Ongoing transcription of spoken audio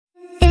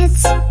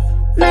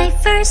My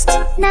first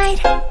night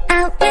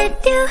out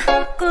with you.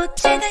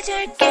 꽃을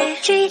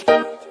줄게. Treat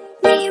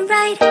me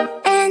right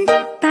and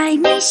buy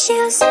me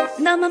shoes.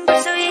 너만 볼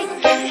수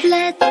있게.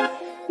 Let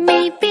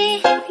me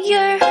be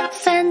your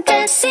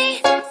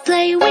fantasy.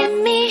 Play with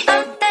me.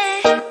 어때?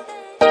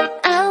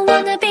 I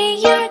wanna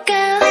be your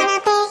girl.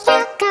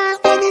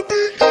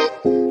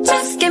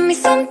 Just give me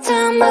some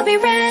time, I'll be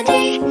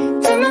ready.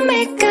 Do my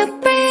makeup,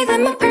 breathe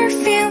in my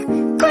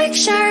perfume. Quick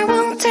shower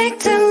won't take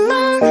too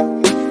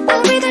long.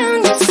 I'll be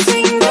down to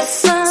sing this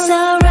song.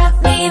 So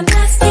wrap me in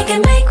plastic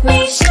and make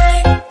me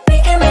shine. We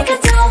can make a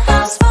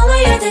dollhouse, follow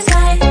your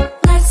design.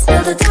 Let's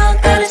build a doll,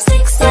 got a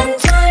sticks and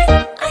twine.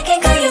 I can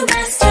call you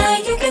master,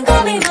 you can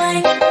call me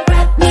mine.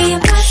 Wrap me in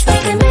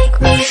plastic and make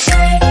me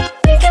shine.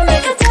 We can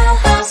make a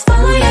dollhouse,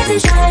 follow your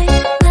design.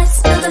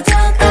 Let's build a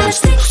doll, got a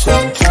sticks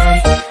and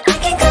twine. I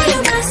can call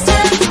you master,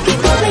 you can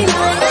call me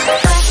mine.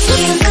 Wrap me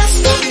in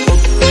plastic.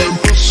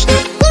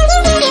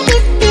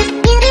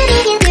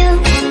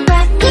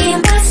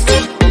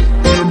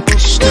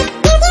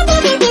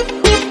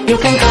 You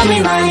can call me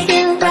mine.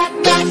 Wrap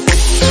me.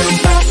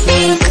 Wrap me.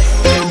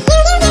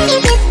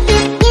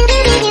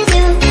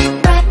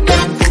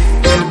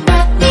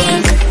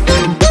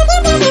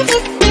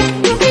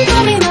 You can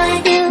call me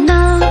mine.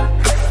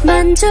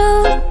 너만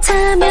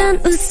좋다면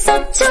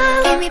웃어줘.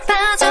 이미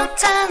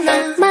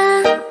빠졌잖아.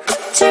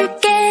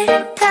 맞출게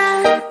다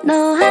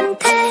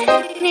너한테.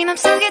 네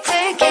맘속에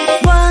들게.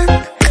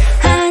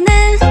 원하는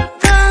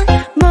건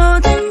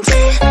뭐든지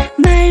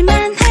말만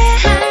해.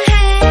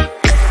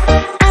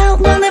 I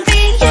wanna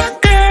be your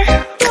girl.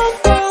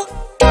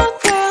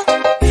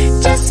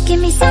 Just give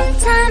me some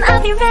time,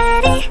 I'll be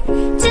ready.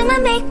 Do my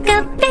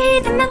makeup,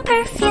 bathe in my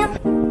perfume.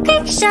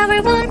 Quick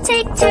shower won't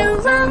take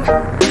too long.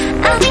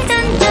 I'll be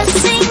done, just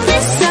sing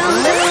this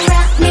song.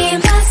 Wrap me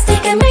in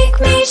plastic and make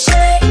me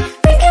shine.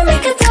 We can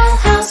make a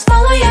dollhouse,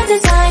 follow your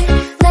design.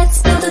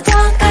 Let's build a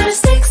doll, got a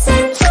sticks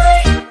and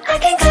twine. I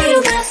can call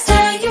you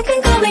master, you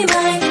can call me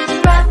mine.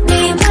 Wrap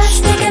me in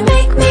plastic and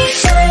make me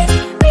shine.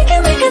 We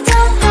can make a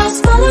dollhouse,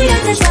 follow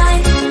your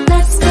design.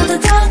 Let's build a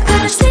doll,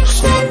 got a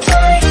sticks and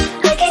twine.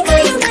 I can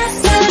call you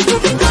master, you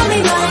can call me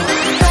mine.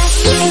 Wrap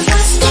me in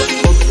plastic.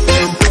 Wrap me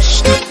in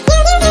plastic.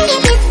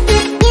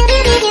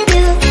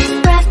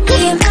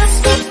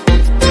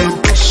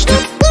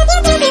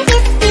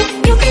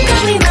 You can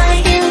call me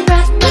mine.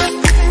 Wrap me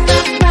in.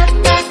 Wrap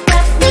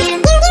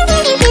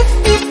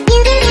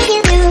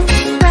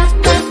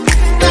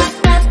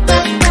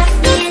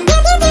me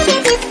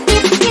in.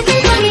 You can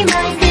call me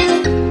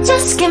mine.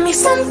 Just give me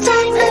some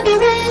time, I'll be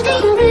ready.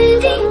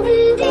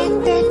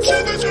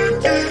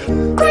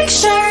 Quick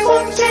shower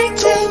won't take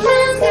too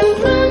long.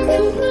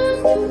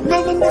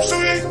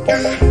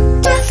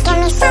 Just give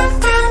me some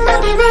time,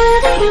 I'll be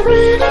ready.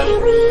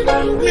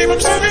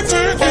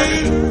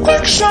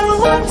 Quick shower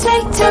won't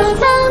take too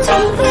long.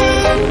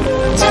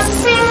 Just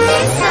sing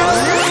this song.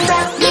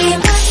 Wrap me in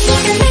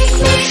plastic and make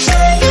me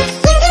shine.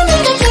 We can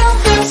make a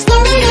dollhouse,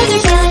 follow your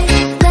design.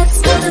 Let's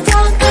build a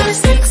doll, got a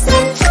sticks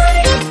and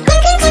twine. I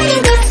can call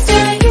you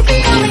master, you can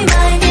call me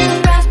mine.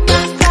 Wrap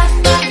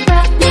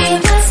me in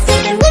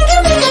plastic and we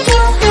can make a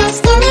dollhouse,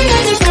 follow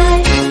your design.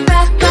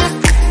 Wrap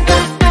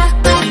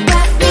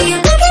me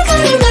and I can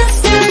call you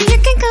master, you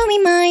can call me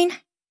mine.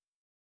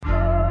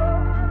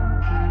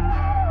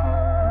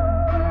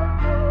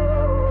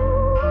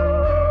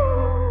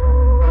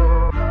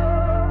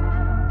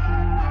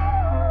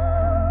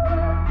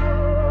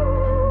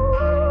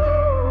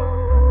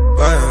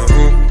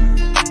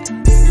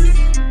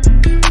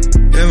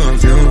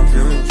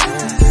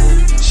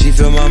 She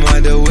fill my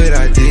mind up with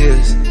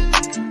ideas.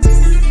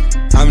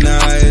 I'm the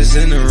highest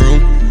in the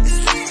room.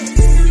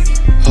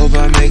 Hope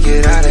I make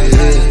it out of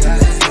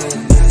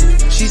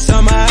here. She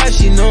saw my eyes,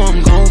 she know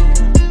I'm gone.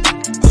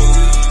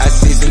 I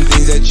see some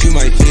things that you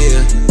might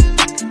fear.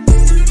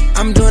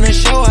 I'm doing a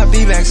show, I'll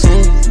be back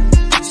soon.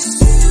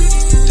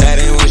 That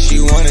ain't what she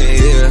wanna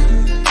hear.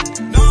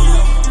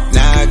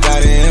 Now I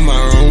got it in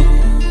my room.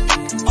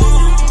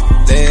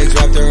 Legs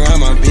wrapped around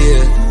my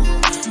beard.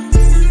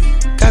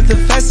 Got the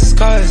fastest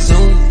car,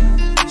 Zoom.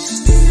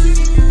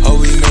 Hope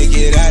we make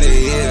it out of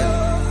here.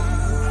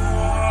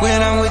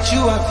 When I'm with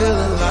you, I feel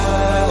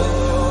alive.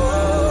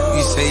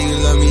 You say you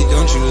love me,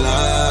 don't you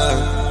lie.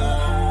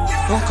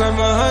 Don't cry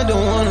my heart,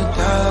 don't wanna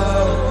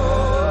die.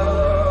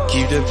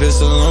 Keep the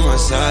pistol on my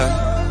side.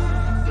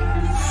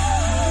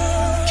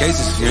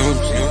 Cases fumes.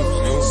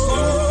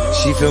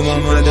 She fill my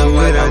mind up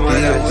with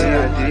ideas.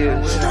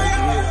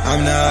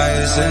 I'm the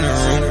highest in the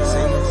room.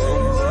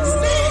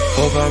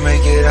 Hope I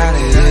make it out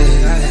of here.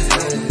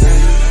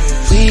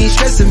 We ain't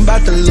stressing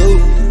about the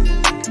loot.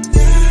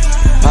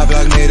 My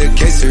block made a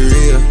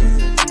quesadilla.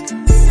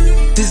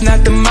 This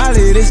not the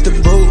molly, this the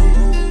boot.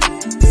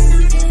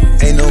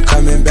 Ain't no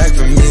coming back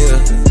from here.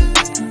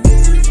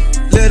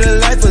 Live a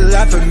life a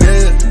lot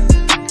familiar.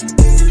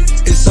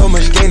 It's so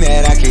much gain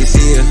that I can't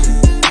see it.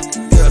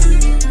 Yeah.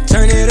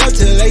 Turn it up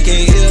till they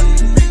can't hear.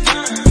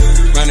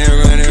 Running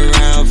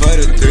around for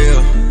the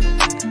thrill.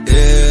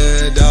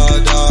 Yeah,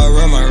 dog,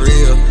 run my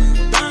reel.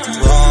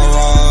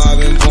 Raw, I've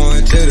been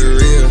pouring to the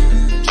real.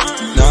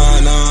 Nah,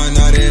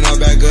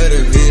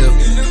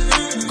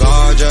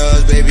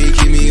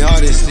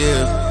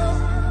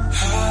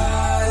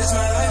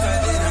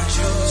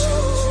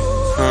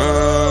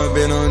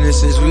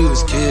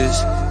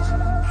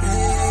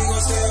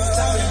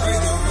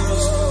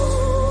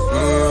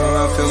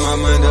 my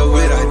mind up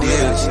with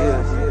ideas.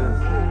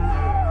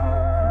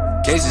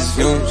 Cases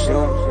fumes.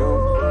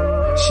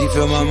 She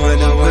fill my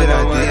mind up with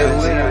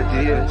ideas.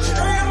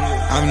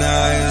 I'm the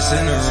highest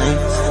in the room.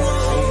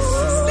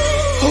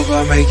 Hope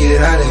I make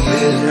it out of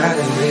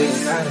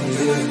here.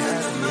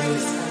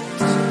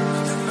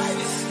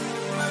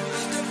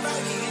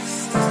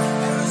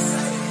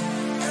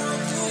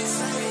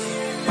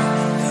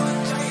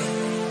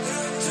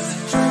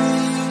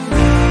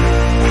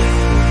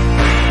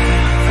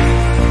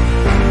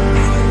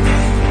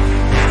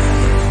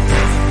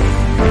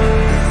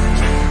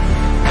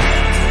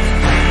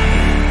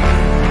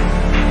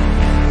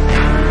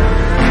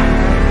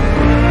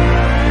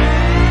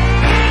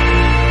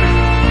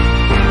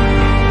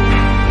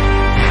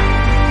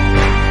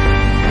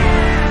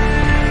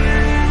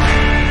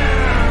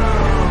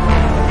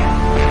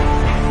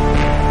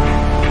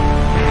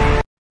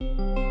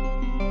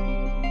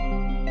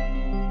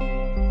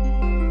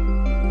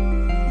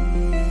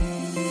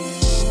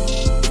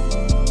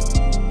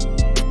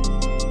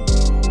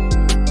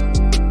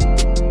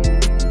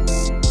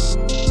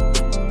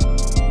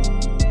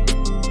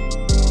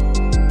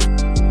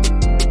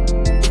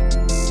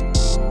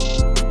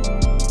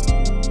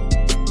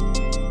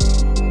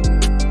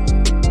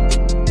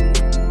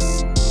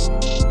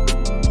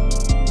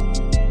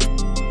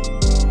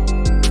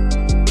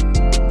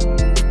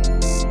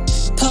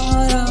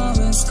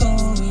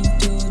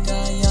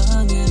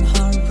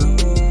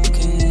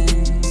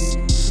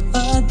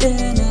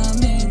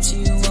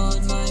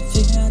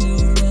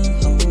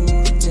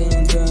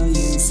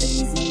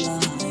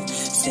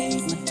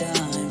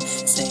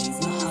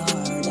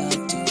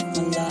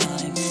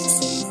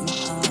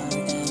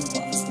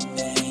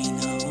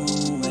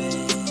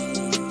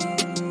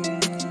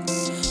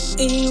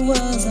 It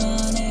was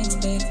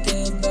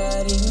unexpected,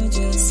 but you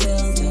just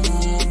held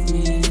at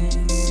me.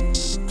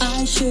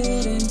 I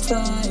shouldn't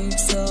try it,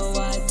 so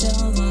I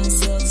tell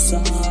myself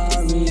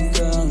sorry,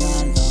 girl.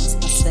 I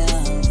lost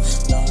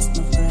myself, lost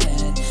my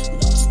breath,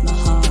 lost my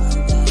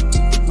heart. I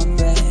took my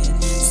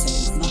breath,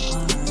 saved my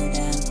heart,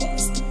 and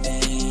lost the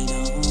pain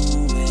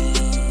away.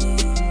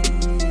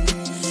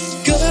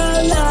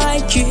 Girl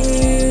like you,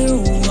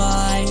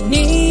 I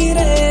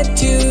needed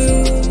to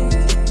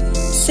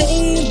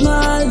save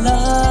my life.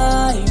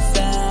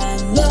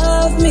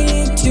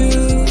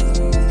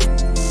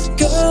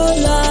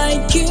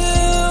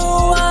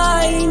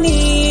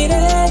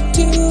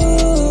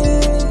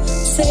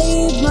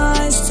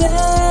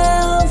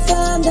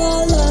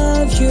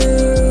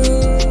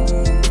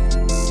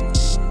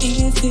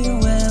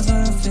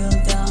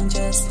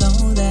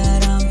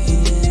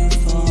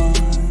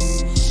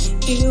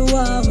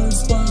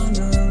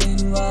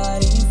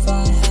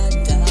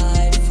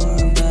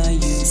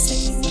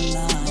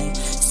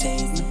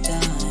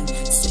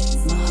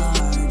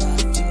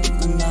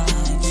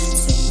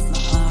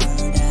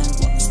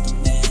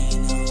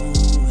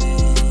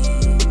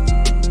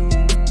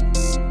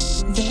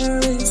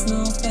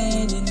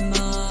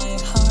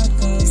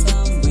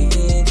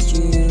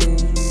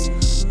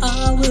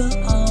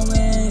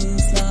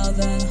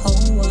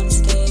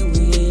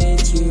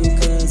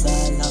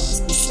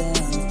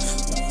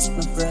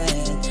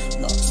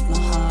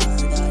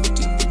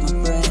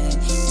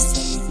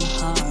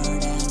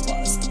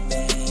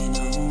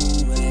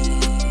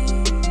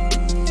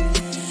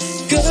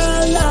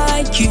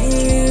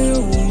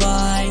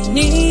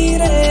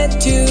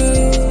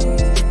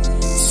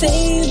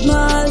 Save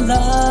my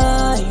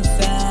life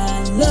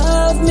and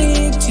love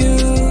me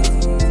too.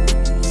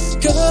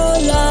 Girl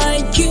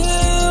like you,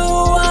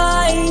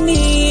 I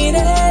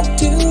needed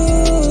to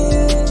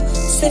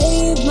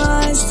save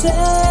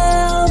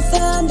myself,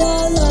 and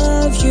I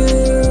love you.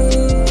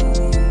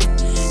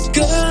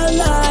 Girl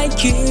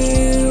like you,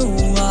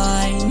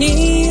 I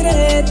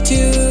needed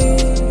to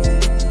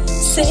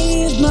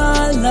save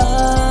my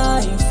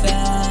life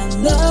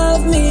and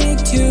love me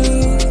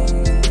too.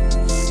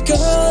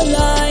 Girl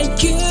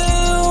like you,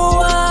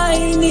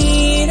 I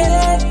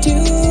needed to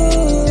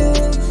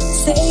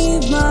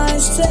save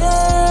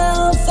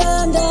myself,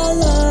 and I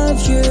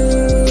love you.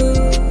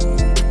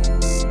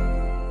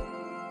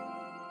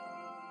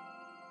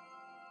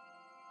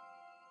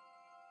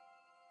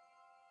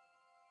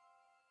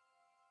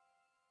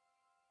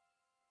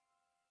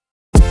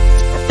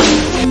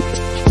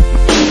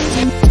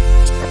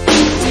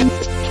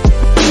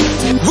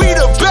 We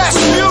the best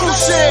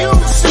music.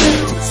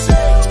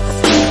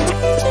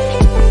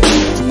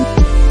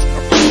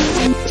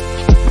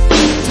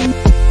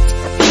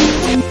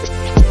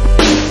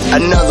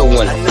 Another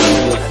one.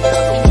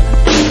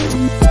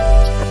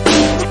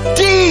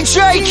 DJ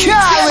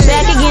Khaled.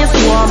 Back against the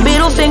wall,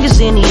 middle fingers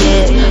in the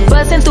air.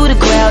 Busting through the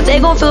crowd, they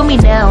gon' feel me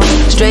now.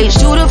 Straight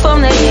shooter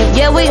from the hip,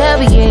 yeah, we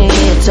heavy in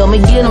here. Tell me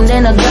get them,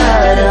 then I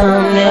got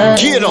them, yeah.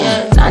 Get them.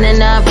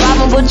 99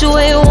 problem, but you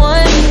ain't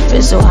one.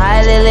 Been so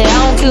high lately, I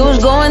don't care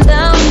what's going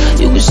down.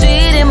 You can see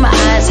it in my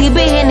eyes, he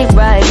been hitting it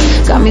right.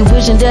 Got me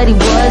wishing that he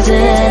wasn't,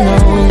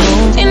 no,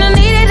 no. And I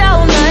need it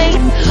all night.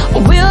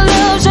 Real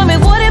love, show me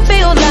what it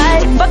feels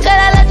like. But could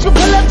I let you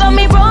pull up on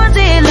me, broad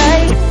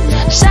daylight?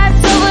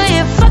 Shots over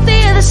here, fuck the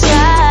other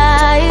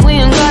side.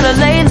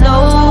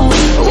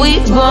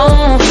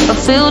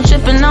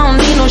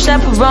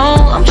 chaperone.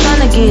 I'm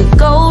tryna get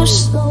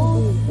ghost.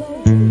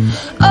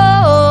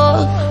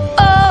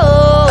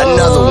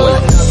 Another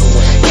one.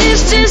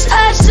 It's just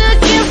us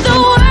against the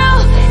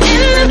world in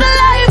this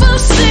life of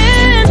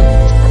sin.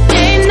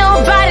 Ain't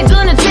nobody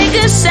gonna take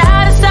us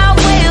out. It's our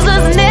ways,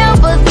 us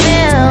never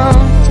them.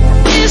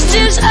 It's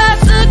just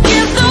us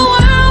against the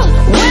world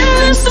when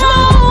the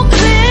smoke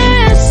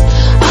clears.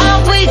 All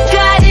we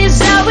got is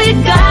all we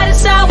got.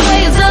 It's our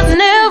ways, us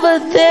never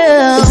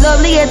them. It's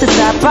lovely at the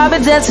top,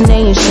 private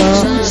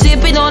destination.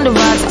 Sipping on the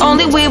rocks,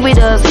 only we with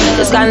us.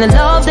 This kind of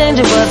love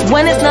dangerous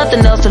when it's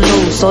nothing else to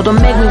lose. So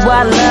don't make me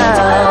wild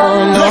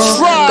out. Let's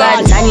ride.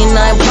 Got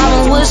 99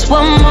 problems with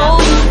one more.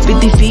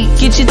 50 feet,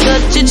 get your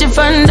touch at your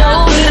front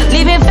door.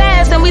 Leaving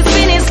fast and we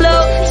spinning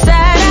slow.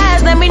 Side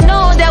eyes, let me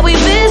know that we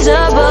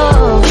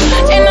visible.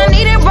 And I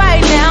need it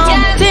right now.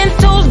 10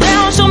 toes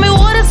down, show me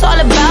what it's all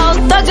about.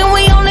 Thugging,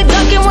 we only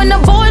ducking when the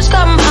boys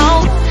come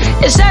out.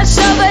 It's that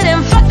suffer,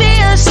 then fuck the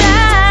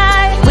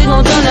inside. We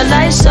gon' turn the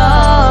lights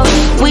off.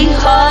 We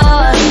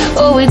hard.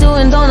 What we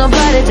doing, don't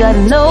nobody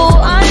gotta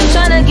know. I ain't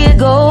tryna get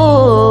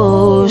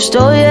ghost.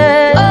 Oh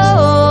yeah.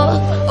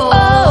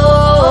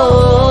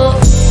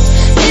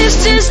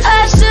 It's just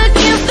us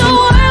against the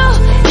world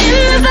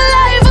in this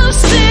life of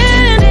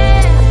sin.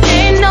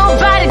 Ain't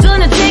nobody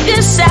gonna take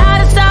us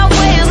out. It's our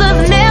ways,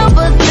 us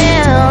never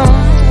them.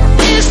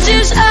 It's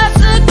just us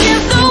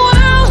against the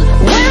world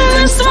when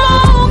the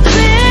smoke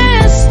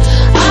clears.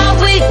 All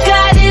we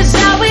got is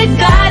all we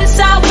got. It's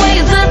our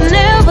ways, us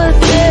never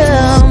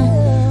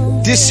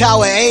them. This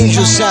how an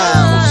angel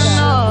sounds.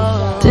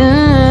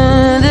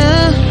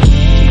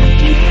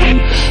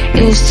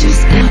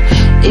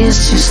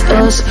 It's just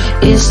us.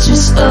 It's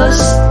just us.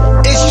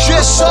 It's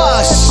just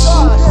us.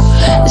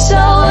 It's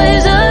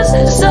always us.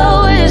 It's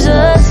always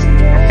us.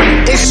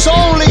 It's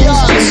only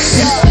us.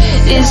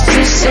 It's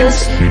just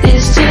us.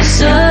 It's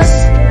just us.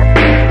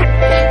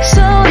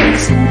 So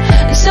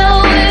it's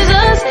always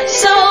us.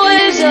 It's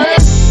always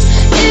us.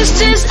 It's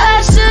just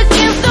us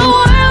against the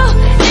world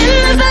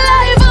in this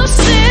life of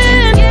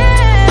sin.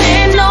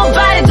 Ain't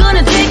nobody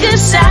gonna take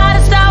us out.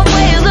 It's our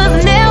ways,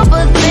 us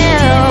never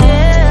them.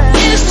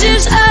 It's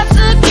just us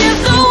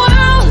against the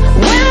world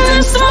when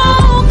the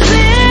smoke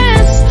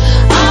clears.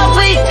 All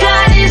we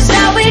got is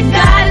all we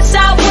got. It's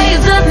our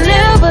ways, us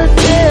never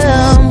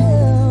them.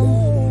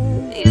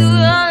 You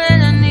all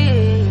that I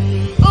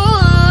need.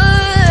 Ooh.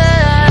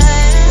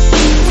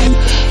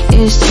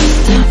 It's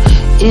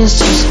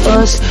just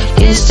us.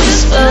 It's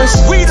just us.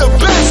 We the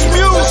best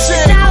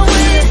music.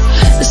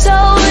 It's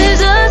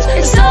always us.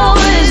 It's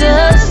always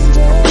us.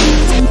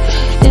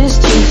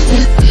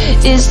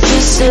 It's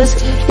just us.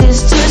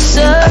 It's just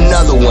us.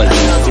 Another one.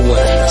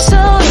 So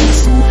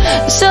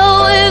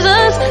is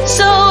us.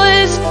 So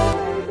is.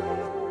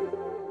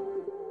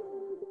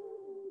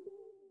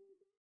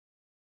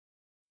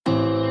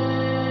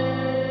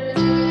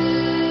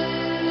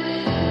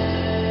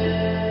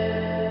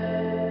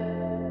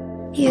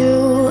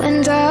 You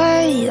and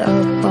I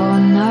up all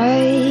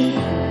night.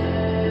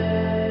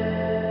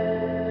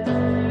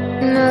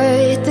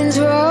 Nothing's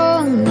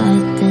wrong,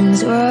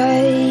 nothing's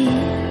right.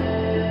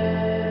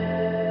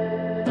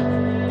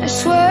 I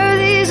swear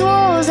these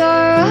walls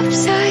are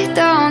upside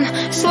down.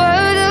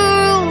 Swear the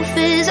roof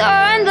is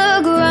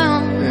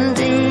underground.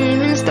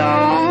 Demons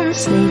don't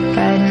sleep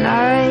at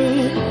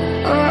night.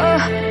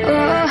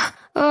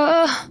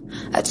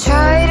 I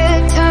try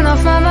to turn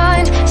off my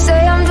mind,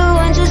 say I'm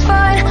doing just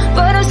fine,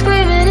 but I'm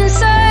screaming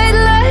inside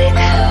like,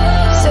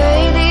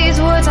 say these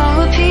words on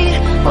repeat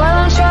while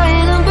I'm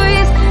trying to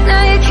breathe.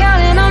 Now you're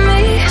counting on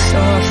me, so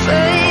I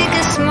fake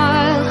a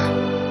smile,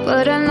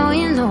 but I know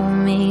you know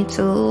me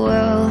too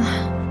well.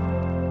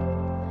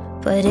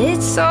 But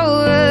it's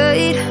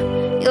alright,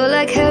 you're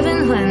like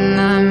heaven when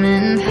I'm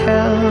in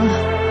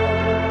hell.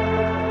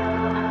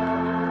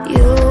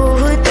 You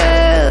were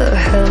there,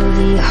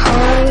 heavy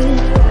heart,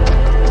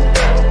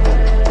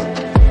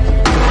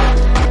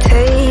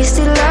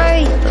 tasted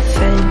light but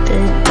fed the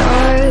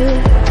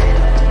dark.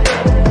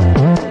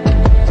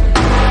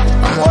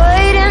 I'm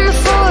waiting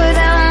for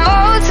them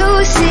all to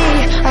see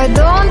I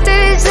don't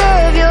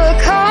deserve your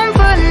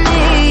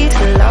company.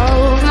 To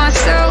love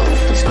myself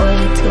is way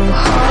too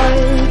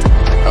hard.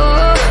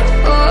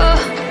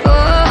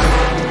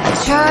 I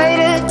try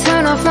to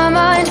turn off my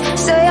mind,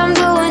 say I'm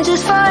doing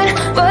just fine,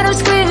 but I'm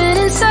screaming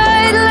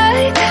inside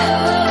like,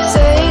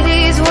 say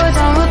these words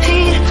on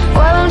repeat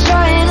while I'm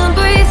trying to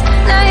breathe.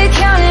 Now you're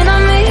counting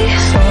on me,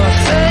 so I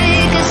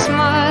fake a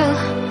smile,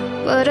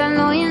 but I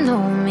know you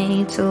know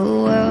me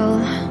too well.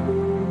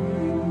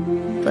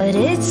 But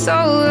it's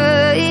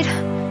alright,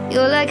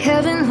 you're like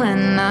heaven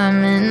when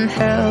I'm in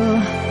hell.